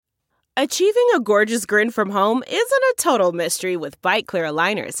Achieving a gorgeous grin from home isn't a total mystery with Bite Clear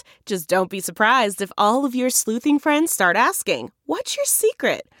aligners. Just don't be surprised if all of your sleuthing friends start asking, "What's your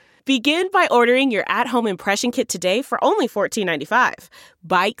secret?" Begin by ordering your at-home impression kit today for only $14.95.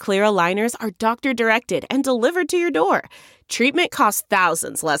 Bite Clear aligners are doctor-directed and delivered to your door. Treatment costs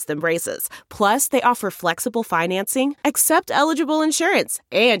thousands less than braces. Plus, they offer flexible financing, accept eligible insurance,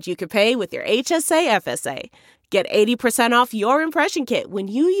 and you can pay with your HSA FSA. Get 80% off your impression kit when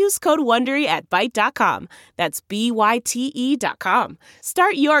you use code WONDERY at Byte.com. That's BYTE.com.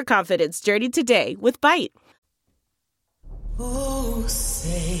 Start your confidence journey today with Byte. Oh,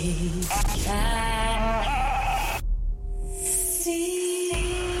 say can see.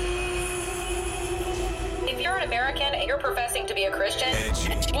 If you're an American and you're professing to be a Christian,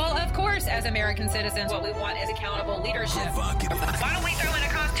 well, of course, as American citizens, what we want is accountable leadership. Why don't we throw in a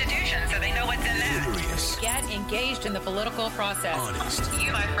constitution so they know what's in that? Get engaged in the political process. Honest.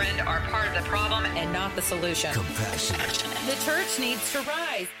 You, my friend, are part of the problem and not the solution. Compassionate. The church needs to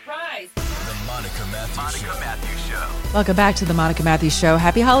rise. Rise. The Monica Matthews Show. Welcome back to the Monica Matthews Show.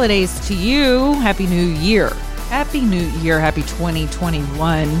 Happy holidays to you. Happy New Year. Happy New Year. Happy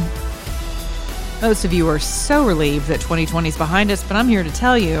 2021. Most of you are so relieved that 2020 is behind us, but I'm here to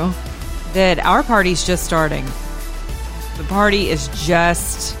tell you that our party's just starting. The party is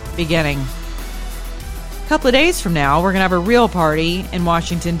just beginning. A couple of days from now, we're going to have a real party in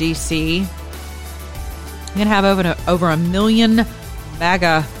Washington, D.C. We're going to have over a million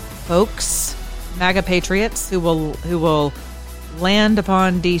MAGA folks, MAGA patriots who will land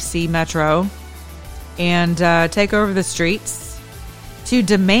upon D.C. Metro and take over the streets to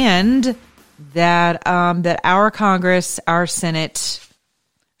demand that our Congress, our Senate,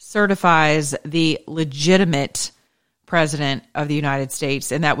 certifies the legitimate president of the United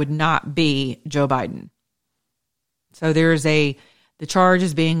States, and that would not be Joe Biden. So the charge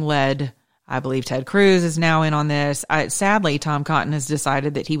is being led. I believe Ted Cruz is now in on this. Sadly, Tom Cotton has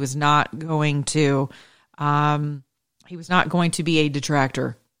decided that he was not going to be a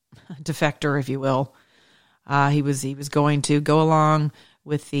defector, if you will. He was going to go along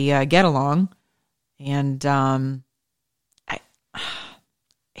with the get along. And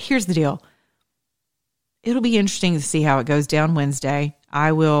here's the deal. It'll be interesting to see how it goes down Wednesday.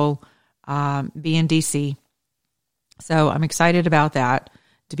 I will be in D.C., so I'm excited about that,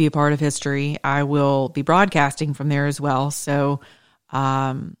 to be a part of history. I will be broadcasting from there as well, so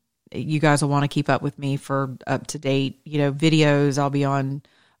you guys will want to keep up with me for up-to-date videos. I'll be on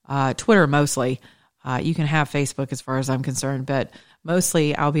Twitter mostly. You can have Facebook as far as I'm concerned, but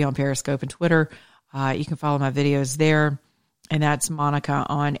mostly I'll be on Periscope and Twitter. You can follow my videos there, and that's Monica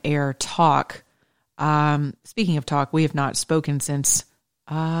on Air Talk. Speaking of talk, we have not spoken since,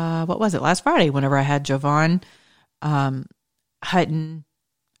 what was it, last Friday, whenever I had Jovan Hutton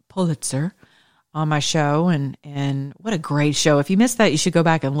Pulitzer on my show, and what a great show. If you missed that, you should go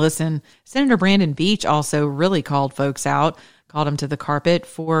back and listen. Senator Brandon Beach also really called folks out, called them to the carpet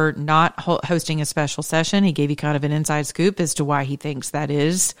for not hosting a special session. He gave you kind of an inside scoop as to why he thinks that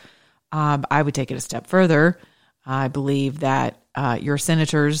is. I would take it a step further. I believe that your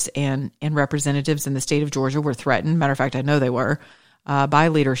senators and representatives in the state of Georgia were threatened. Matter of fact, I know they were, by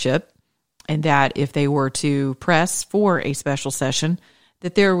leadership, and that if they were to press for a special session,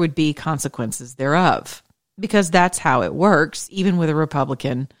 that there would be consequences thereof, because that's how it works, even with a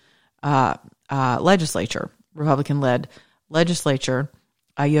Republican legislature, Republican-led legislature.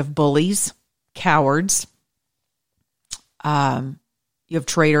 You have bullies, cowards, you have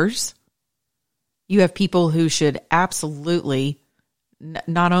traitors, you have people who should absolutely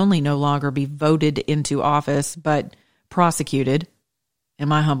not only no longer be voted into office, but prosecuted, in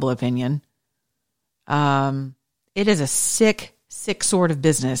my humble opinion. It is a sick sort of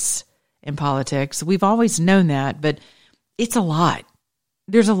business in politics. We've always known that, but it's a lot.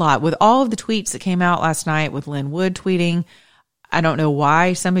 There's a lot. With all of the tweets that came out last night with Lynn Wood tweeting, I don't know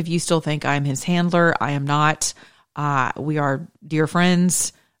why some of you still think I'm his handler. I am not. We are dear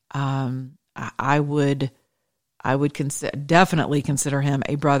friends. I would definitely consider him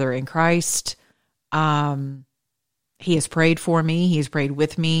a brother in Christ. He has prayed for me. He has prayed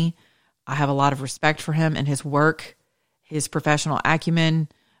with me. I have a lot of respect for him and his work, his professional acumen.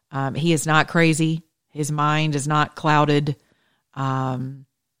 He is not crazy. His mind is not clouded.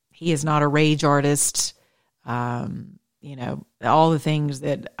 He is not a rage artist. All the things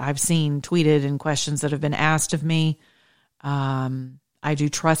that I've seen tweeted and questions that have been asked of me. I do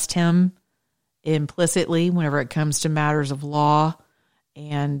trust him implicitly whenever it comes to matters of law.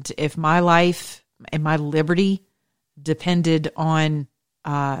 And if my life and my liberty depended on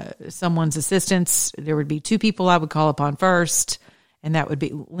someone's assistance, there would be two people I would call upon first, and that would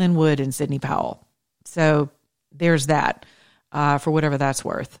be Lynn Wood and Sidney Powell. So there's that, for whatever that's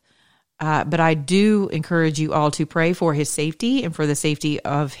worth. But I do encourage you all to pray for his safety and for the safety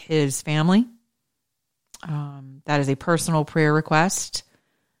of his family. That is a personal prayer request.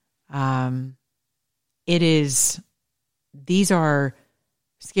 These are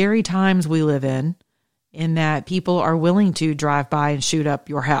scary times we live in that people are willing to drive by and shoot up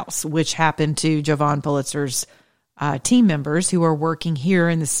your house, which happened to Jovan Pulitzer's team members who are working here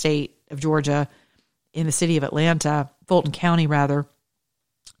in the state of Georgia, in the city of Atlanta, Fulton County rather,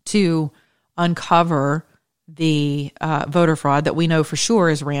 to uncover the voter fraud that we know for sure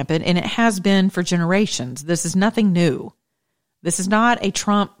is rampant, and it has been for generations. This is nothing new. This is not a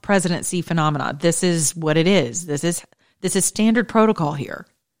Trump presidency phenomenon. This is what it is. This is standard protocol here.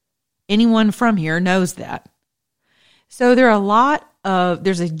 Anyone from here knows that. So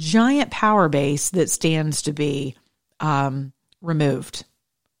there's a giant power base that stands to be removed,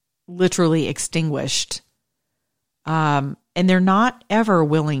 literally extinguished. And they're not ever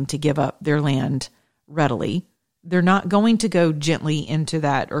willing to give up their land readily. They're not going to go gently into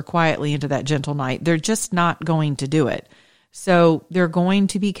that or quietly into that gentle night. They're just not going to do it. So there are going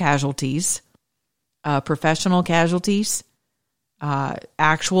to be casualties, professional casualties,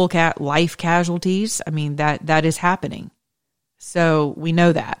 actual life casualties. I mean, that is happening. So we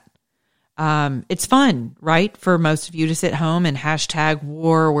know that. It's fun, right, for most of you to sit home and hashtag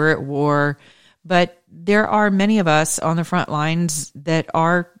war, we're at war. But there are many of us on the front lines that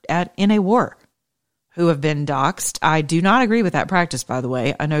are in a war who have been doxxed. I do not agree with that practice, by the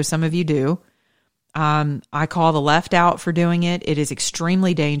way. I know some of you do. I call the left out for doing it. It is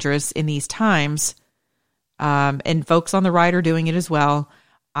extremely dangerous in these times. And folks on the right are doing it as well.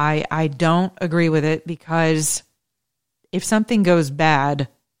 I don't agree with it because if something goes bad,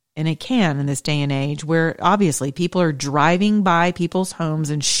 and it can in this day and age where obviously people are driving by people's homes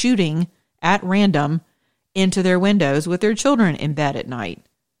and shooting at random into their windows with their children in bed at night,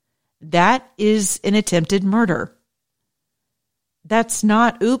 that is an attempted murder. That's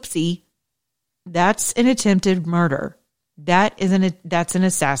not oopsie. That's an attempted murder. That's an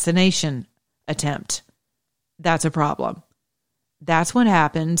assassination attempt. That's a problem. That's what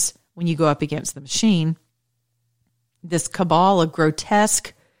happens when you go up against the machine. This cabal of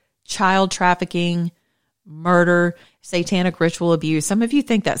grotesque child trafficking, murder, satanic ritual abuse. Some of you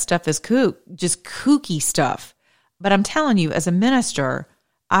think that stuff is just kooky stuff. But I'm telling you, as a minister,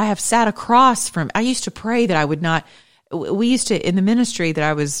 I have sat across from, I used to pray that I would not, we used to, in the ministry that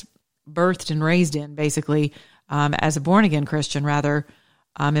I was birthed and raised in, basically, as a born-again Christian, rather,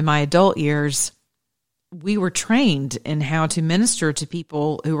 in my adult years, we were trained in how to minister to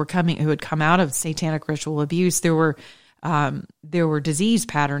people who had come out of satanic ritual abuse. There were disease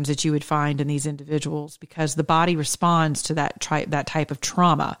patterns that you would find in these individuals because the body responds to that type of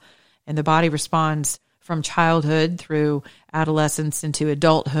trauma, and the body responds from childhood through adolescence into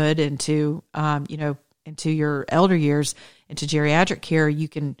adulthood into your elder years, into geriatric care.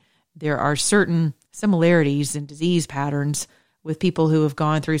 There are certain similarities in disease patterns with people who have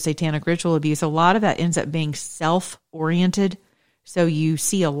gone through satanic ritual abuse. A lot of that ends up being self-oriented. So you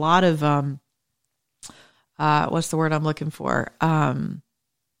see a lot of, what's the word I'm looking for? I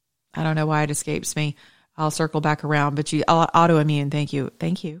don't know why it escapes me. I'll circle back around, but autoimmune.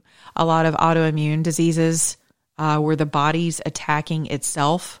 Thank you. A lot of autoimmune diseases, where the body's attacking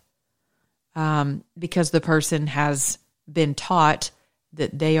itself, because the person has been taught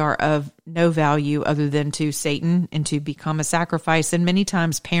that they are of no value other than to Satan and to become a sacrifice. And many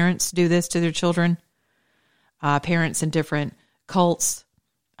times parents do this to their children, parents in different cults,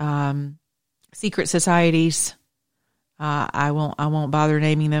 secret societies. I won't bother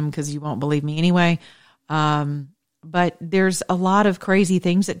naming them because you won't believe me anyway. But there's a lot of crazy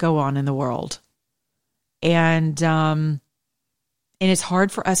things that go on in the world. And it's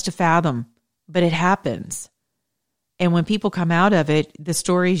hard for us to fathom, but it happens. And when people come out of it, the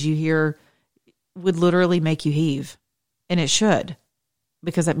stories you hear would literally make you heave, and it should,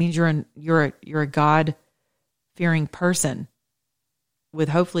 because that means you're a God-fearing person with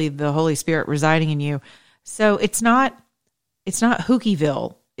hopefully the Holy Spirit residing in you. So it's not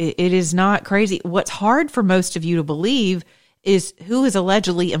Hookyville. It is not crazy. What's hard for most of you to believe is who is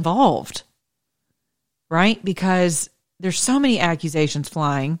allegedly involved, right? Because there's so many accusations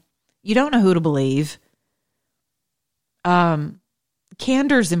flying. You don't know who to believe.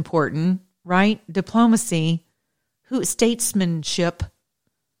 Candor's important, right? Diplomacy, statesmanship,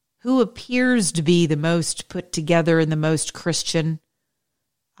 who appears to be the most put together and the most Christian.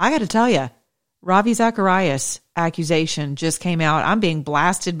 I got to tell you, Ravi Zacharias accusation just came out. I'm being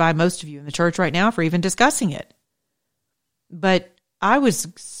blasted by most of you in the church right now for even discussing it. But I was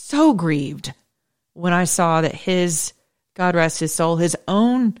so grieved when I saw that his, God rest his soul, his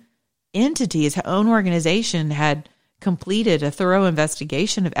own entity, his own organization had completed a thorough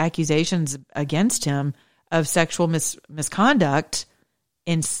investigation of accusations against him of sexual misconduct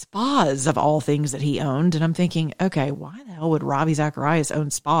in spas, of all things that he owned. And I'm thinking, okay, why the hell would Ravi Zacharias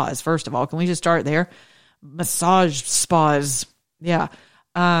own spas? First of all, can we just start there? Massage spas. Yeah.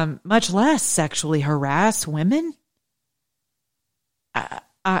 Much less sexually harass women.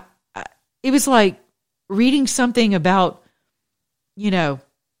 It was like reading something about,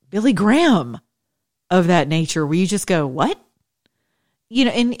 Billy Graham of that nature, where you just go, what?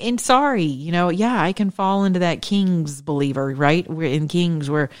 And sorry, I can fall into that Kings believer, right? We're in Kings,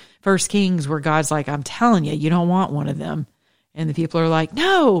 where First Kings, where God's like, I'm telling you, you don't want one of them. And the people are like,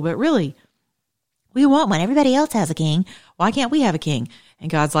 no, but really, we want one. Everybody else has a king. Why can't we have a king?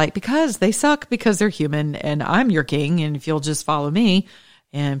 And God's like, because they suck, because they're human, and I'm your king, and if you'll just follow me.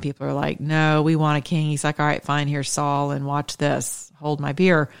 And people are like, no, we want a king. He's like, all right, fine, here's Saul, and watch this, hold my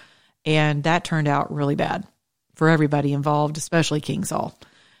beer. And that turned out really bad for everybody involved, especially King Saul.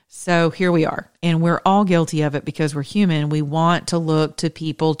 So here we are, and we're all guilty of it because we're human. We want to look to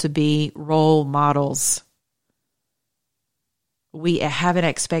people to be role models. We have an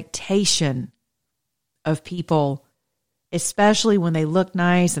expectation of people, especially when they look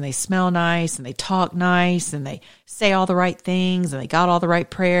nice and they smell nice and they talk nice and they say all the right things and they got all the right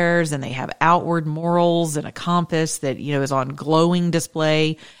prayers and they have outward morals and a compass that, is on glowing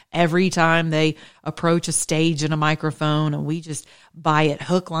display every time they approach a stage and a microphone, and we just buy it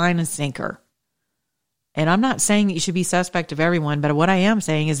hook, line, and sinker. And I'm not saying that you should be suspect of everyone, but what I am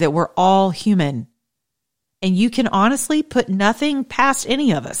saying is that we're all human. And you can honestly put nothing past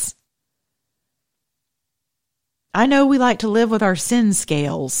any of us. I know we like to live with our sin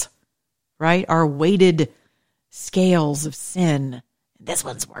scales, right? Our weighted scales of sin. This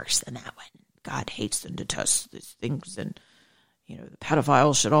one's worse than that one. God hates and detests these things, and the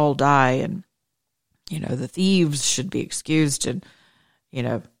pedophiles should all die, and the thieves should be excused, and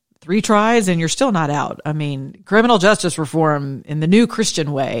 3 tries and you're still not out. I mean, criminal justice reform in the new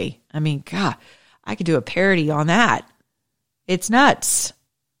Christian way. I mean, God, I could do a parody on that. It's nuts.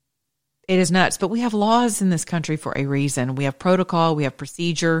 It is nuts, but we have laws in this country for a reason. We have protocol, we have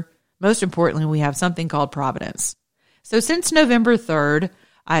procedure. Most importantly, we have something called providence. So since November 3rd,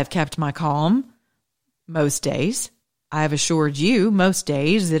 I have kept my calm most days. I have assured you most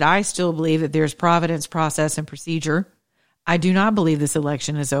days that I still believe that there's providence, process, and procedure. I do not believe this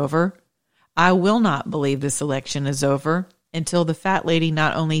election is over. I will not believe this election is over until the fat lady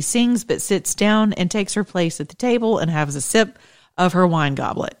not only sings, but sits down and takes her place at the table and has a sip of her wine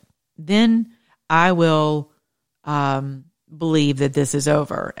goblet. Then I will believe that this is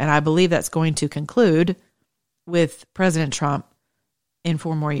over. And I believe that's going to conclude with President Trump in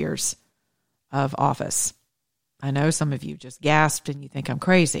 4 more years of office. I know some of you just gasped and you think I'm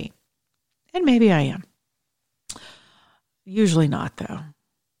crazy. And maybe I am. Usually not, though.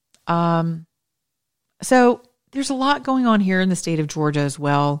 So there's a lot going on here in the state of Georgia as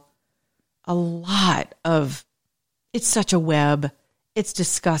well. A lot of, it's such a web. It's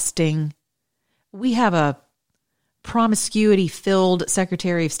disgusting. We have a promiscuity-filled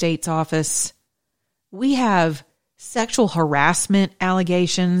Secretary of State's office. We have sexual harassment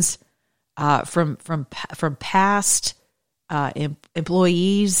allegations from past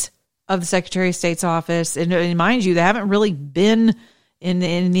employees of the Secretary of State's office. And mind you, they haven't really been in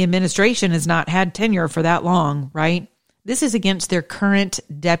the administration, has not had tenure for that long, right? This is against their current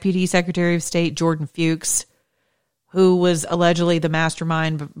Deputy Secretary of State, Jordan Fuchs, who was allegedly the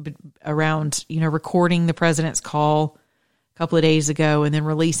mastermind around, recording the president's call a couple of days ago and then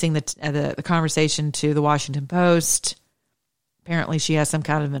releasing the conversation to the Washington Post. Apparently she has some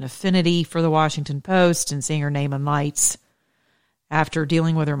kind of an affinity for the Washington Post and seeing her name in lights. After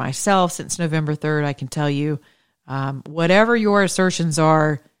dealing with her myself since November 3rd, I can tell you, whatever your assertions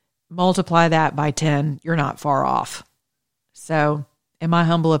are, multiply that by 10, you're not far off. So, in my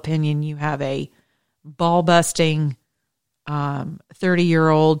humble opinion, you have a ball-busting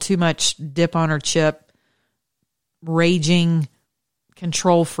 30-year-old, too much dip on her chip, raging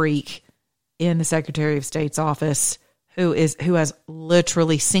control freak in the Secretary of State's office who has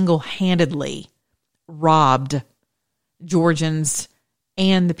literally single-handedly robbed Georgians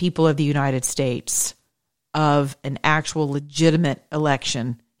and the people of the United States of an actual legitimate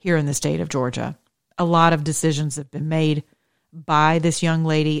election here in the state of Georgia. A lot of decisions have been made by this young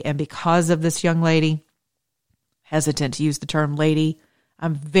lady, and because of this young lady, hesitant to use the term lady,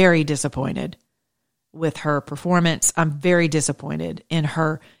 I'm very disappointed with her performance. I'm very disappointed in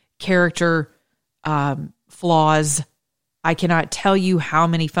her character flaws I cannot tell you how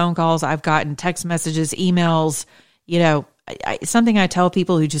many phone calls I've gotten, text messages, emails, something I tell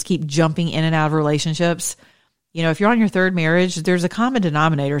people who just keep jumping in and out of relationships. If you're on your third marriage, there's a common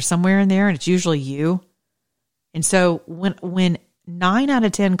denominator somewhere in there, and it's usually you. And so when 9 out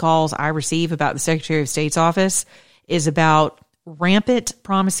of 10 calls I receive about the Secretary of State's office is about rampant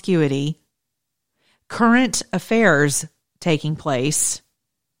promiscuity, current affairs taking place,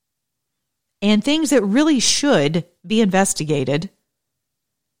 and things that really should be investigated,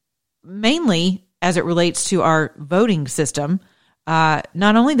 mainly as it relates to our voting system, not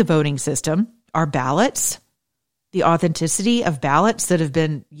only the voting system, our ballots, the authenticity of ballots that have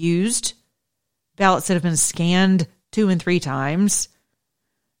been used, ballots that have been scanned 2 and 3 times,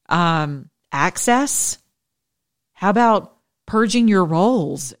 access. How about purging your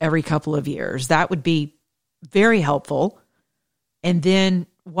rolls every couple of years? That would be very helpful. And then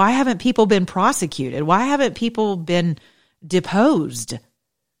why haven't people been prosecuted? Why haven't people been deposed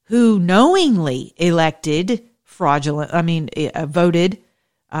who knowingly voted fraudulently?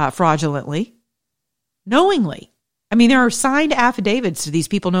 Knowingly. There are signed affidavits to these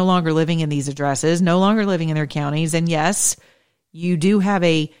people no longer living in these addresses, no longer living in their counties. And yes, you do have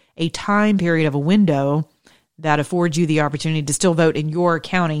a time period of a window that affords you the opportunity to still vote in your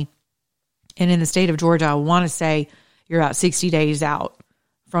county. And in the state of Georgia, I want to say you're about 60 days out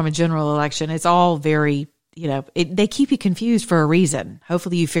from a general election. It's all very, they keep you confused for a reason.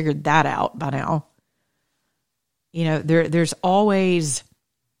 Hopefully you figured that out by now. There's always,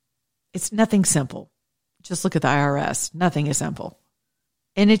 it's nothing simple. Just look at the IRS. Nothing is simple.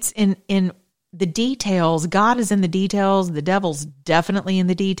 And it's in the details. God is in the details. The devil's definitely in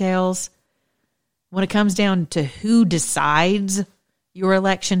the details. When it comes down to who decides your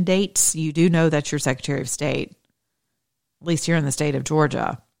election dates, you do know that's your Secretary of State, at least here in the state of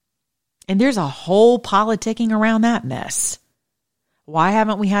Georgia. And there's a whole politicking around that mess. Why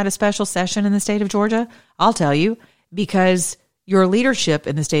haven't we had a special session in the state of Georgia? I'll tell you, because your leadership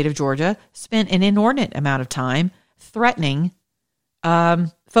in the state of Georgia spent an inordinate amount of time threatening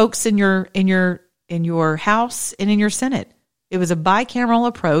folks in your House and in your Senate. It was a bicameral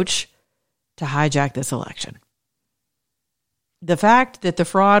approach to hijack this election. The fact that the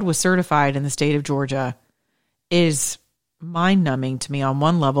fraud was certified in the state of Georgia is mind-numbing to me on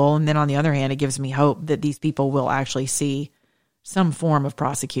one level, and then on the other hand, it gives me hope that these people will actually see some form of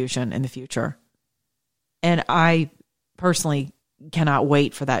prosecution in the future. And I personally cannot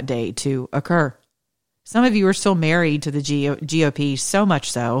wait for that day to occur. Some of you are still married to the GOP, so much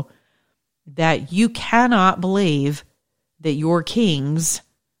so that you cannot believe that your kings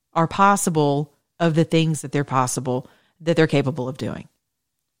are possible of the things that they're capable of doing.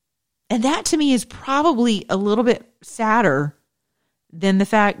 And that to me is probably a little bit sadder than the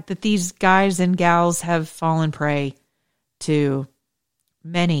fact that these guys and gals have fallen prey to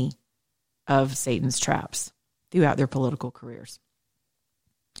many of Satan's traps throughout their political careers,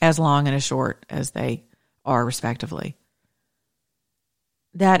 as long and as short as they are, respectively.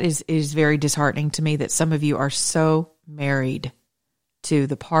 That is very disheartening to me that some of you are so married to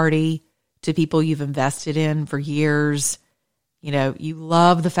the party, to people you've invested in for years. You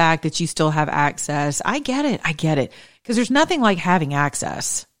love the fact that you still have access. I get it. Because there's nothing like having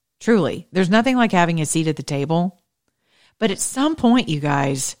access. Truly. There's nothing like having a seat at the table. But at some point, you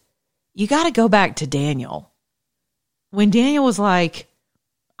guys, you got to go back to Daniel. When Daniel was like,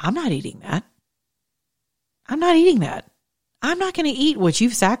 I'm not eating that. I'm not going to eat what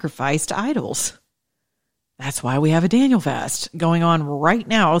you've sacrificed to idols. That's why we have a Daniel fast going on right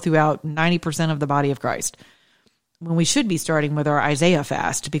now throughout 90% of the body of Christ. When we should be starting with our Isaiah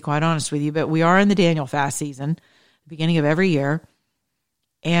fast, to be quite honest with you, but we are in the Daniel fast season, the beginning of every year.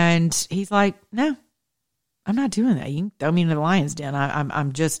 And he's like, no, I'm not doing that. You can throw me into the lion's den.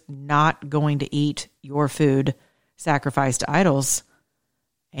 I'm just not going to eat your food sacrificed to idols.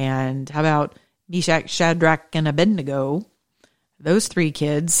 And how about Meshach, Shadrach, and Abednego? Those 3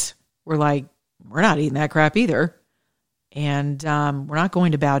 kids were like, we're not eating that crap either. And we're not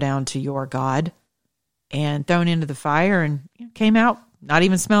going to bow down to your God. And thrown into the fire and came out not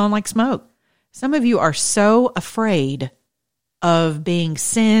even smelling like smoke. Some of you are so afraid of being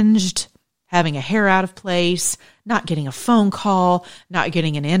singed, having a hair out of place, not getting a phone call, not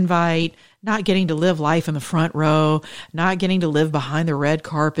getting an invite, not getting to live life in the front row, not getting to live behind the red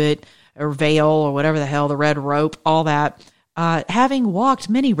carpet or veil or whatever the hell, the red rope, all that. Having walked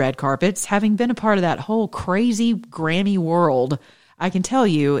many red carpets, having been a part of that whole crazy Grammy world, I can tell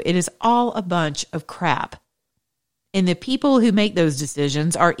you it is all a bunch of crap. And the people who make those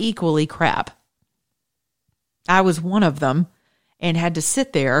decisions are equally crap. I was one of them and had to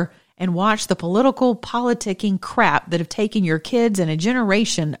sit there and watch the political politicking crap that have taken your kids and a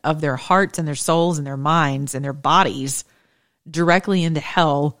generation of their hearts and their souls and their minds and their bodies directly into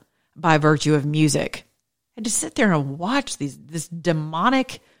hell by virtue of music. And to sit there and watch this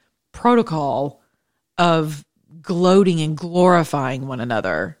demonic protocol of gloating and glorifying one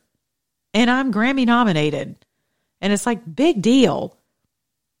another. And I'm Grammy nominated. And it's like, big deal.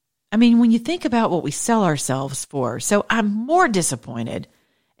 I mean, when you think about what we sell ourselves for. So I'm more disappointed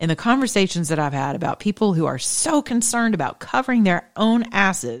in the conversations that I've had about people who are so concerned about covering their own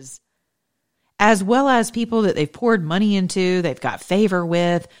asses, as well as people that they've poured money into, they've got favor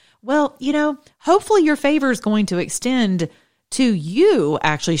with. Well, hopefully your favor is going to extend to you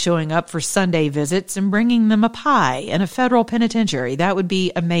actually showing up for Sunday visits and bringing them a pie in a federal penitentiary. That would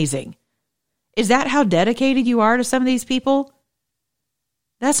be amazing. Is that how dedicated you are to some of these people?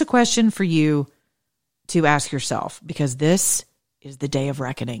 That's a question for you to ask yourself, because this is the day of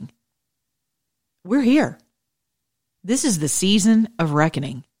reckoning. We're here. This is the season of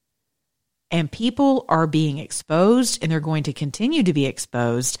reckoning. And people are being exposed, and they're going to continue to be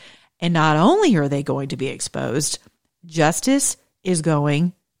exposed. And not only are they going to be exposed, justice is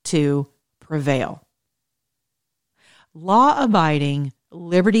going to prevail. Law-abiding,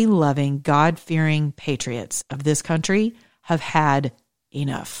 liberty-loving, God-fearing patriots of this country have had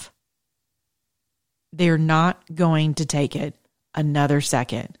enough. They're not going to take it another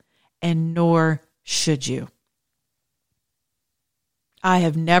second, and nor should you. I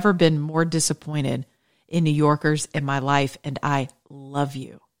have never been more disappointed in New Yorkers in my life, and I love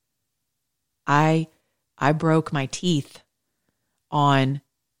you. I broke my teeth in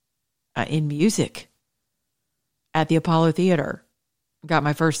music at the Apollo Theater. Got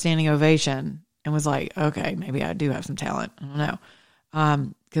my first standing ovation and was like, okay, maybe I do have some talent. I don't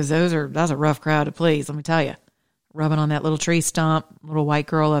know. Because that's a rough crowd to please, let me tell you. Rubbing on that little tree stump, little white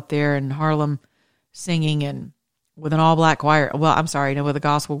girl up there in Harlem singing, and with an all-black choir. Well, I'm sorry, with a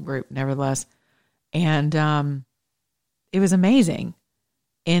gospel group, nevertheless. And it was amazing.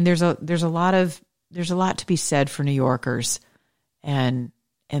 And there's a lot to be said for New Yorkers and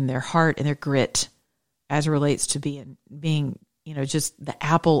their heart and their grit as it relates to being just the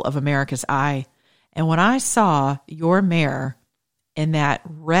apple of America's eye. And when I saw your mayor and that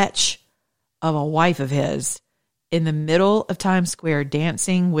wretch of a wife of his in the middle of Times Square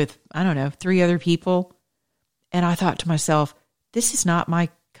dancing with, 3 other people, and I thought to myself, this is not my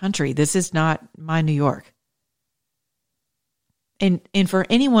country. This is not my New York. And for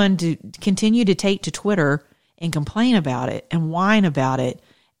anyone to continue to take to Twitter and complain about it and whine about it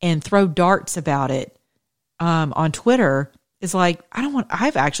and throw darts about it on Twitter is like,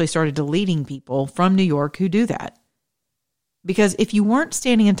 I've actually started deleting people from New York who do that. Because if you weren't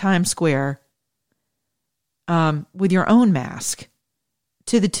standing in Times Square with your own mask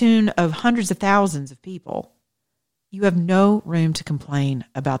to the tune of hundreds of thousands of people, you have no room to complain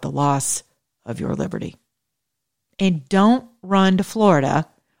about the loss of your liberty. And don't run to Florida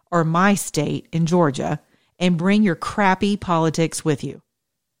or my state in Georgia and bring your crappy politics with you.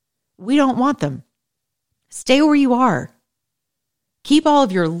 We don't want them. Stay where you are. Keep all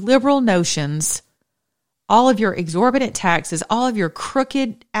of your liberal notions, all of your exorbitant taxes, all of your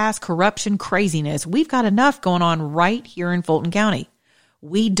crooked ass corruption craziness. We've got enough going on right here in Fulton County.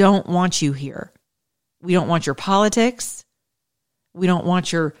 We don't want you here. We don't want your politics. We don't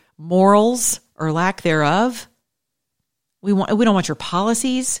want your morals or lack thereof. We don't want your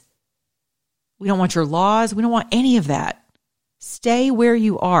policies. We don't want your laws. We don't want any of that. Stay where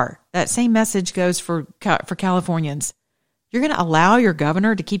you are. That same message goes for Californians. You're going to allow your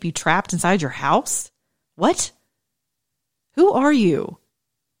governor to keep you trapped inside your house? What? Who are you?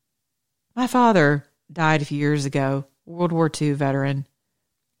 My father died a few years ago, World War II veteran.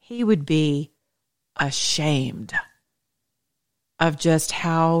 He would be ashamed of just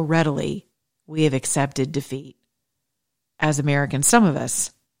how readily we have accepted defeat as Americans, some of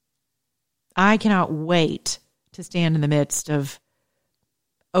us. I cannot wait to stand in the midst of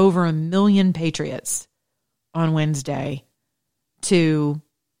over 1 million patriots on Wednesday to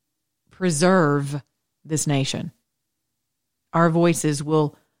preserve this nation. Our voices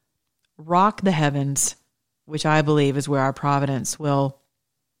will rock the heavens, which I believe is where our providence will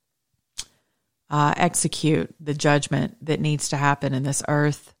execute the judgment that needs to happen in this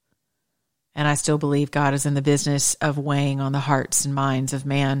earth. And I still believe God is in the business of weighing on the hearts and minds of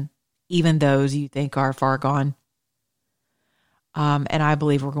man, even those you think are far gone. And I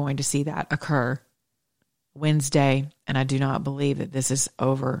believe we're going to see that occur Wednesday, and I do not believe that this is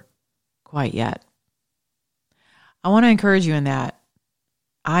over quite yet. I want to encourage you in that.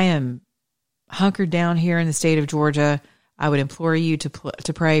 I am hunkered down here in the state of Georgia. I would implore you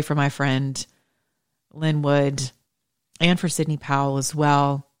to pray for my friend Lynn Wood and for Sidney Powell as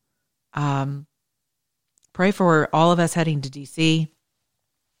well. Pray for all of us heading to D.C.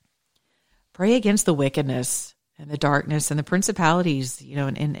 Pray against the wickedness and the darkness and the principalities,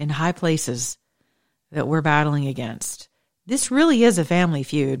 in high places that we're battling against. This really is a family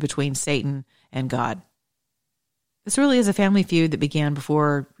feud between Satan and God. This really is a family feud that began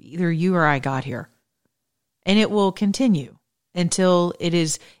before either you or I got here. And it will continue until it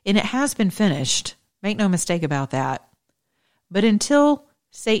is, and it has been finished. Make no mistake about that. But until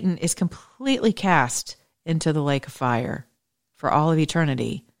Satan is completely cast into the lake of fire for all of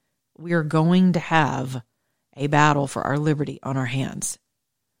eternity, we are going to have a battle for our liberty on our hands.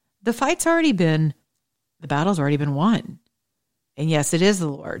 The battle's already been won. And yes, it is the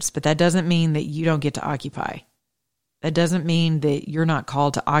Lord's, but that doesn't mean that you don't get to occupy. That doesn't mean that you're not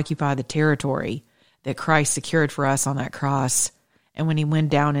called to occupy the territory that Christ secured for us on that cross and when he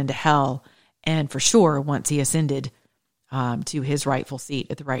went down into hell, and for sure once he ascended to his rightful seat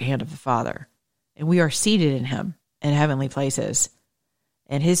at the right hand of the Father. And we are seated in him in heavenly places.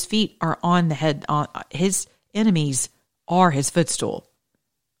 And his feet are on the head, his enemies are his footstool.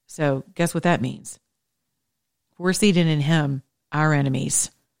 So guess what that means? If we're seated in him, our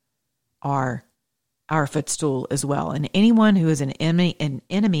enemies are our footstool as well. And anyone who is an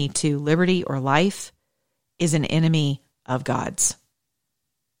enemy to liberty or life is an enemy of God's.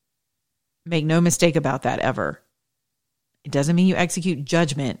 Make no mistake about that ever. It doesn't mean you execute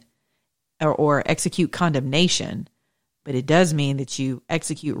judgment or execute condemnation, but it does mean that you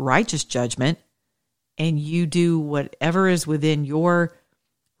execute righteous judgment and you do whatever is within your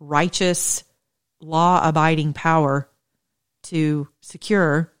righteous, law-abiding power to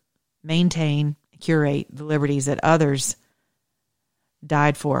secure, maintain, curate the liberties that others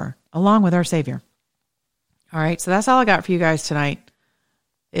died for, along with our Savior. All right, so that's all I got for you guys tonight.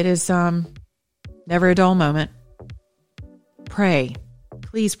 It is never a dull moment. Pray.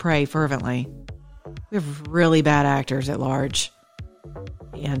 Please pray fervently. We have really bad actors at large,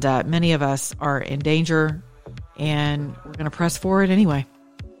 and many of us are in danger, and we're going to press forward anyway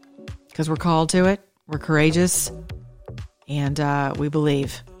because we're called to it. We're courageous, and we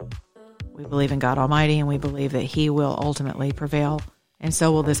believe. We believe in God Almighty, and we believe that he will ultimately prevail, and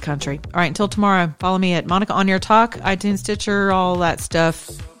so will this country. All right, until tomorrow, follow me at Monica On Air Talk, iTunes, Stitcher, all that stuff.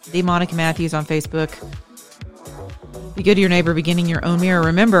 The Monica Matthews on Facebook. Be good to your neighbor, beginning your own mirror.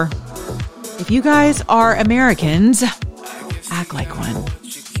 Remember, if you guys are Americans, act like one.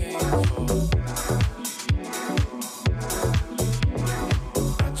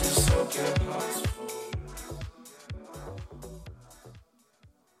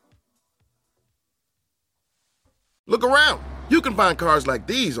 Look around. You can find cars like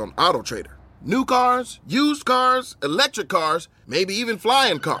these on AutoTrader. New cars, used cars, electric cars, maybe even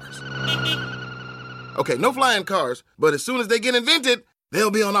flying cars. Okay, no flying cars, but as soon as they get invented,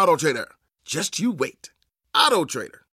 they'll be on AutoTrader. Just you wait. AutoTrader.